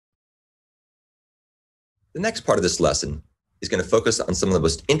The next part of this lesson is going to focus on some of the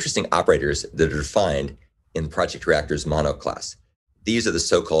most interesting operators that are defined in Project Reactor's Mono class. These are the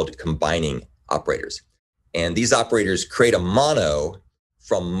so-called combining operators. And these operators create a mono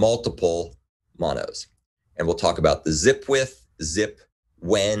from multiple monos. And we'll talk about the zipWith, zip,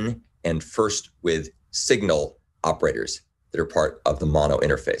 when, and firstWithSignal operators that are part of the mono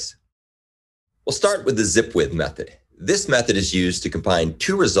interface. We'll start with the zipWith method. This method is used to combine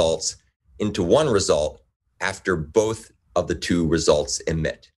two results into one result after both of the two results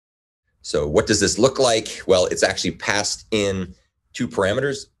emit. So what does this look like? Well, it's actually passed in two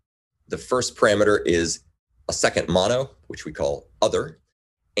parameters. The first parameter is a second mono, which we call other.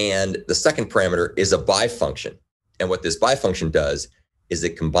 And the second parameter is a bifunction. And what this bifunction does is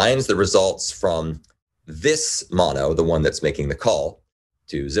it combines the results from this mono, the one that's making the call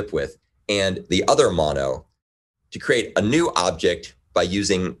to zipWith, and the other mono to create a new object by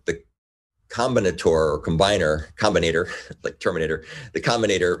using the combinator or combinator, like Terminator, the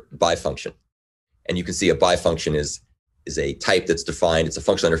combinator bifunction. And you can see a bifunction is a type that's defined. It's a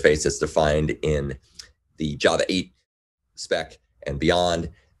functional interface that's defined in the Java 8 spec and beyond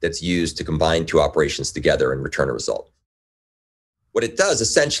that's used to combine two operations together and return a result. What it does,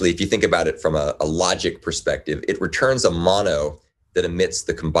 essentially, if you think about it from a logic perspective, it returns a mono that emits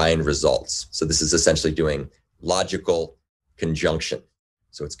the combined results. So this is essentially doing logical conjunction.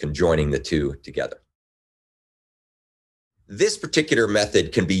 So it's conjoining the two together. This particular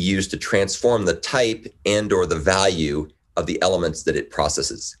method can be used to transform the type and or the value of the elements that it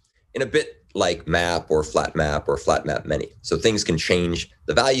processes in a bit like map or flat map many. So things can change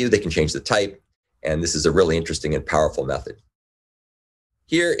the value, they can change the type, and this is a really interesting and powerful method.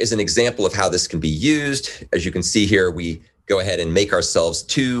 Here is an example of how this can be used. As you can see here, we go ahead and make ourselves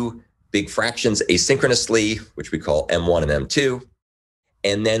two big fractions asynchronously, which we call M1 and M2.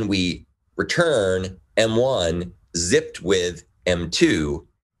 And then we return M1 zipped with M2.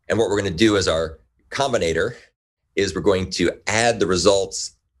 And what we're going to do as our combinator is we're going to add the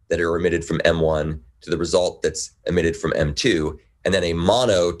results that are emitted from M1 to the result that's emitted from M2. And then a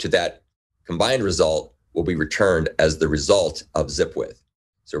mono to that combined result will be returned as the result of zipWith.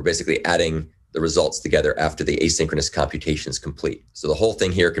 So we're basically adding the results together after the asynchronous computation is complete. So the whole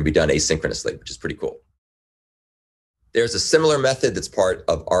thing here can be done asynchronously, which is pretty cool. There's a singler method that's part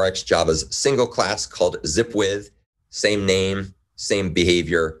of RxJava's single class called zipWith. Same name, same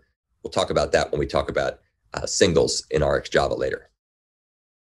behavior. We'll talk about that when we talk about singles in RxJava later.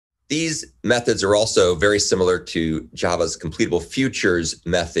 These methods are also very similar to Java's completable futures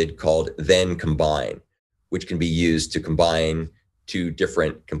method called thenCombine, which can be used to combine two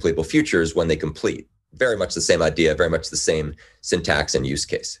different completable futures when they complete. Very much the same idea, very much the same syntax and use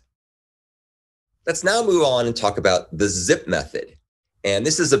case. Let's now move on and talk about the zip method. And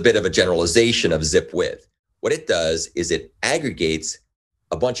this is a bit of a generalization of zipWith. What it does is it aggregates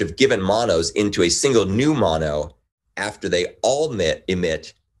a bunch of given monos into a single new mono after they all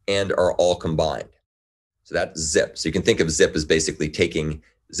emit and are all combined. So that's zip. So you can think of zip as basically taking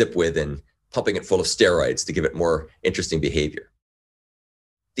zipWith and pumping it full of steroids to give it more interesting behavior.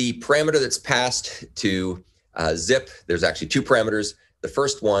 The parameter that's passed to zip, there's actually two parameters. The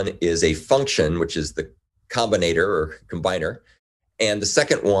first one is a function, which is the combinator or combiner. And the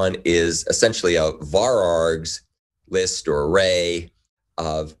second one is essentially a varargs list or array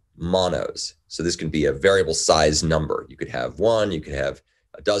of monos. So this can be a variable size number. You could have one, you could have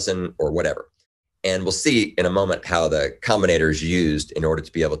a dozen, or whatever. And we'll see in a moment how the combinator is used in order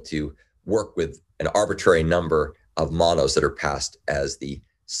to be able to work with an arbitrary number of monos that are passed as the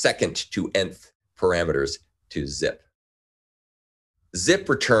second to nth parameters to zip. Zip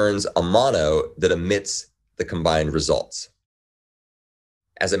returns a mono that emits the combined results.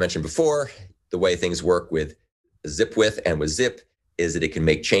 As I mentioned before, the way things work with zipWith and with zip is that it can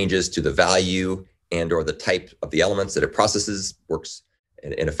make changes to the value and or the type of the elements that it processes, works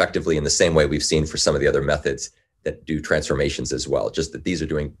and effectively in the same way we've seen for some of the other methods that do transformations as well, just that these are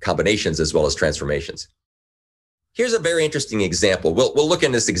doing combinations as well as transformations. Here's a very interesting example. We'll look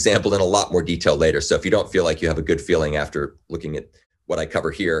into this example in a lot more detail later. So if you don't feel like you have a good feeling after looking at what I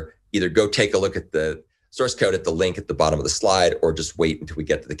cover here, either go take a look at the source code at the link at the bottom of the slide, or just wait until we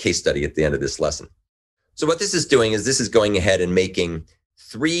get to the case study at the end of this lesson. So what this is doing is this is going ahead and making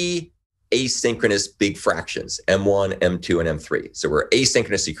three asynchronous big fractions, M1, M2, and M3. So we're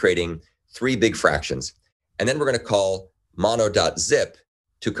asynchronously creating three big fractions. And then we're going to call mono.zip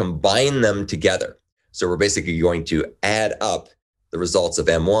to combine them together. So we're basically going to add up the results of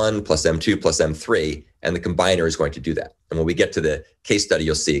M1 plus M2 plus M3, and the combiner is going to do that. And when we get to the case study,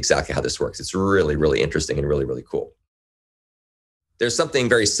 you'll see exactly how this works. It's really, really interesting and really, really cool. There's something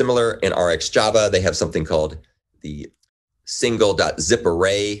very similar in RxJava. They have something called the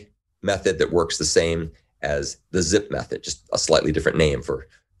single.zipArray method that works the same as the zip method, just a slightly different name for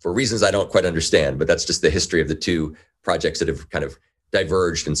reasons I don't quite understand, but that's just the history of the two projects that have kind of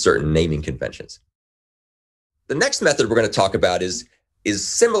diverged in certain naming conventions. The next method we're going to talk about is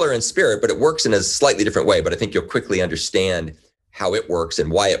similar in spirit, but it works in a slightly different way, but I think you'll quickly understand how it works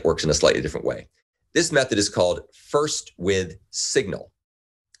and why it works in a slightly different way. This method is called firstWithSignal.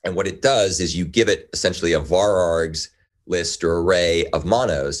 And what it does is you give it essentially a varargs list or array of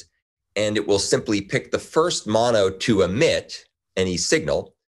monos, and it will simply pick the first mono to emit any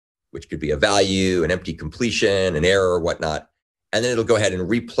signal, which could be a value, an empty completion, an error, or whatnot, and then it'll go ahead and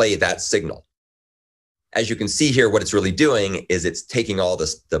replay that signal. As you can see here, what it's really doing is it's taking all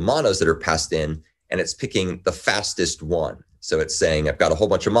the monos that are passed in, and it's picking the fastest one. So it's saying, I've got a whole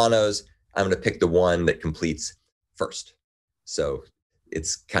bunch of monos, I'm going to pick the one that completes first. So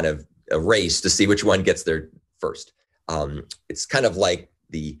it's kind of a race to see which one gets there first. It's kind of like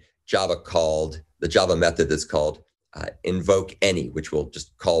the Java method that's called invoke any, which will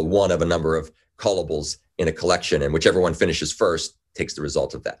just call one of a number of callables in a collection, and whichever one finishes first takes the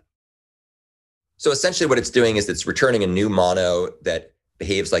result of that. So essentially what it's doing is it's returning a new mono that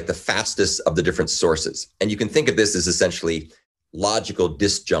behaves like the fastest of the different sources. And you can think of this as essentially logical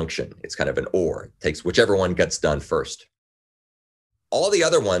disjunction. It's kind of an or. It takes whichever one gets done first. All the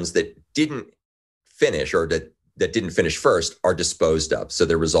other ones that didn't finish or that didn't finish first are disposed of. So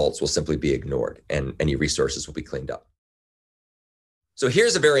their results will simply be ignored and any resources will be cleaned up. So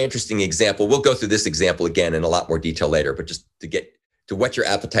here's a very interesting example. We'll go through this example again in a lot more detail later, but just to whet your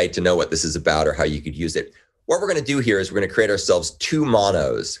appetite to know what this is about or how you could use it. What we're going to do here is we're going to create ourselves two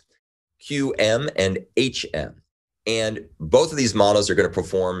monos, QM and HM. And both of these monos are going to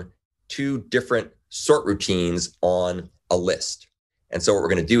perform two different sort routines on a list. And so what we're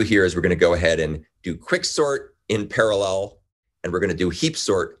going to do here is we're going to go ahead and do quick sort in parallel, and we're going to do heap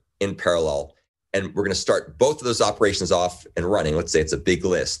sort in parallel. And we're going to start both of those operations off and running. Let's say it's a big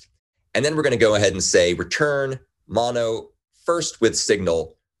list. And then we're going to go ahead and say return mono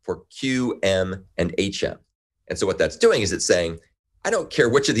firstWithSignal for QM and HM. And so what that's doing is it's saying, I don't care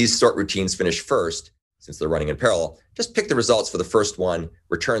which of these sort routines finish first, since they're running in parallel, just pick the results for the first one,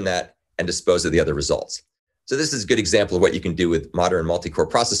 return that, and dispose of the other results. So this is a good example of what you can do with modern multi-core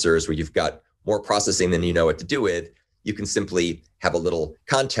processors where you've got more processing than you know what to do with. You can simply have a little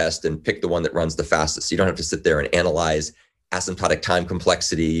contest and pick the one that runs the fastest. You don't have to sit there and analyze asymptotic time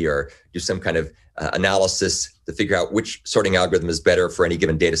complexity or do some kind of analysis to figure out which sorting algorithm is better for any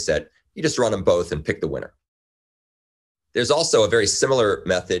given data set. You just run them both and pick the winner. There's also a very similar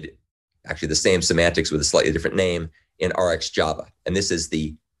method, actually the same semantics with a slightly different name, in RxJava. And this is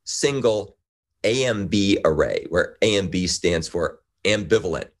the single AMB array, where AMB stands for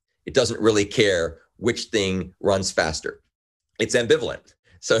ambivalent. It doesn't really care which thing runs faster. It's ambivalent.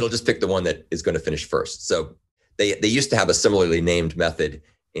 So it'll just pick the one that is going to finish first. So they used to have a similarly named method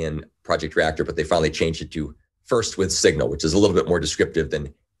in Project Reactor, but they finally changed it to firstWithSignal, which is a little bit more descriptive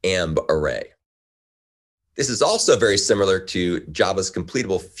than amb array. This is also very similar to Java's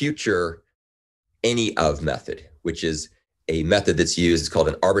completable future any-of method, which is a method that's used. It's called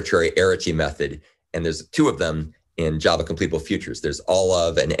an arbitrary arity method. And there's two of them in Java completable futures. There's all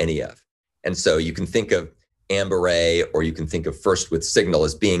of and any of. And so you can think of amb array or you can think of firstWithSignal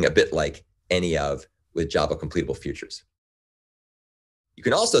as being a bit like any of with Java completable futures. You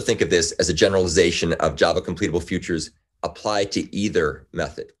can also think of this as a generalization of Java completable futures applied to either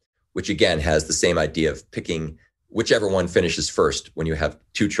method, which again has the same idea of picking whichever one finishes first when you have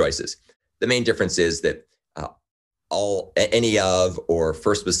two choices. The main difference is that any of or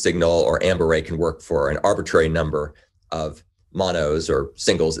firstWithSignal or amb array can work for an arbitrary number of monos or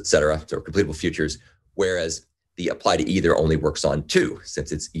singles, et cetera, or completable futures, whereas the apply to either only works on two,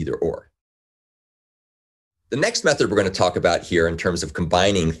 since it's either or. The next method we're going to talk about here in terms of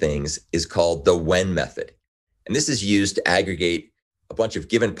combining things is called the when method. And this is used to aggregate a bunch of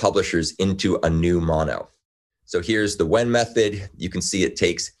given publishers into a new mono. So here's the when method. You can see it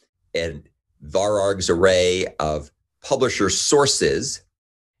takes a varargs array of publisher sources,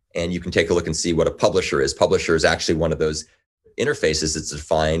 and you can take a look and see what a publisher is. Publisher is actually one of those interfaces that's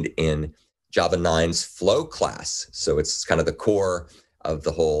defined in Java 9's flow class. So it's kind of the core of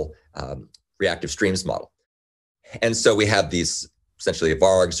the whole reactive streams model. And so we have these essentially a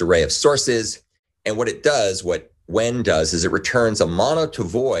varargs array of sources. And what it does, what when does, is it returns a mono to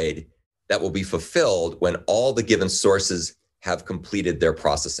void that will be fulfilled when all the given sources have completed their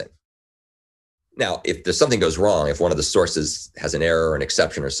processing. Now, if there's something goes wrong, if one of the sources has an error or an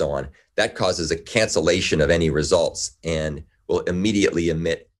exception or so on, that causes a cancellation of any results and will immediately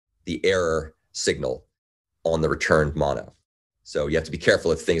emit the error signal on the returned mono. So you have to be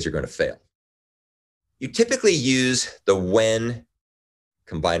careful if things are going to fail. You typically use the when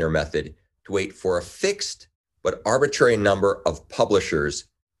combiner method to wait for a fixed but arbitrary number of publishers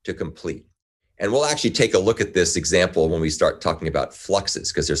to complete. And we'll actually take a look at this example when we start talking about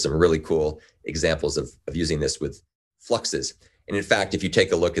fluxes, because there's some really cool examples of using this with fluxes. And in fact, if you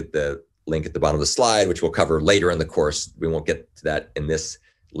take a look at the link at the bottom of the slide, which we'll cover later in the course, we won't get to that in this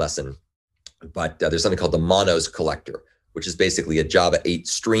lesson, but there's something called the monos collector, which is basically a Java 8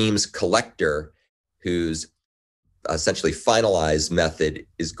 streams collector whose essentially finalized method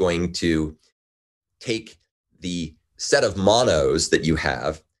is going to take the set of monos that you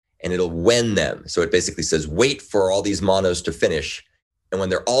have and it'll when them. So it basically says, wait for all these monos to finish. And when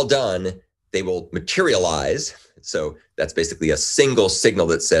they're all done, they will materialize. So that's basically a single signal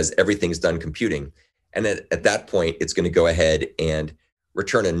that says everything's done computing. And then at that point, it's going to go ahead and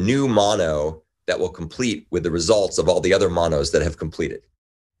return a new mono that will complete with the results of all the other monos that have completed.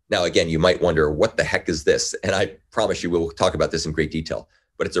 Now, again, you might wonder, what the heck is this? And I promise you, we'll talk about this in great detail.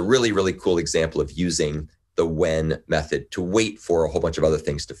 But it's a really, really cool example of using the when method to wait for a whole bunch of other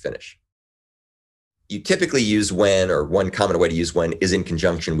things to finish. You typically use when, or one common way to use when, is in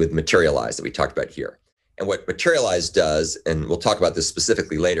conjunction with materialize that we talked about here. And what materialize does, and we'll talk about this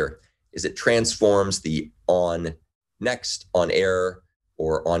specifically later, is it transforms the on next, on error,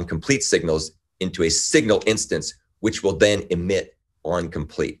 or on complete signals into a signal instance, which will then emit on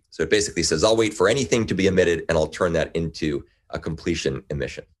complete. So it basically says, I'll wait for anything to be emitted, and I'll turn that into a completion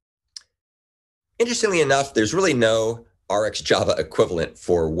emission. Interestingly enough, there's really no RxJava equivalent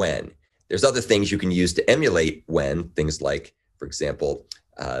for when. There's other things you can use to emulate when, things like, for example,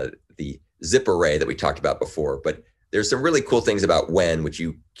 the zip array that we talked about before. But there's some really cool things about when, which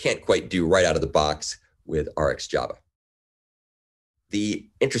you can't quite do right out of the box with RxJava. The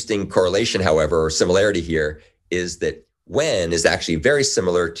interesting correlation, however, or similarity here, is that when is actually very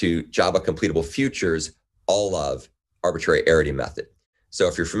similar to Java completable futures all of arbitrary arity method. So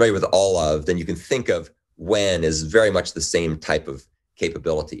if you're familiar with all of, then you can think of when as very much the same type of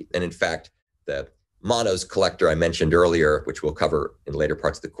capability. And in fact, the monos collector I mentioned earlier, which we'll cover in later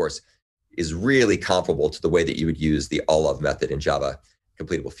parts of the course, is really comparable to the way that you would use the all of method in Java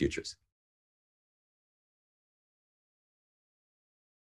completable futures.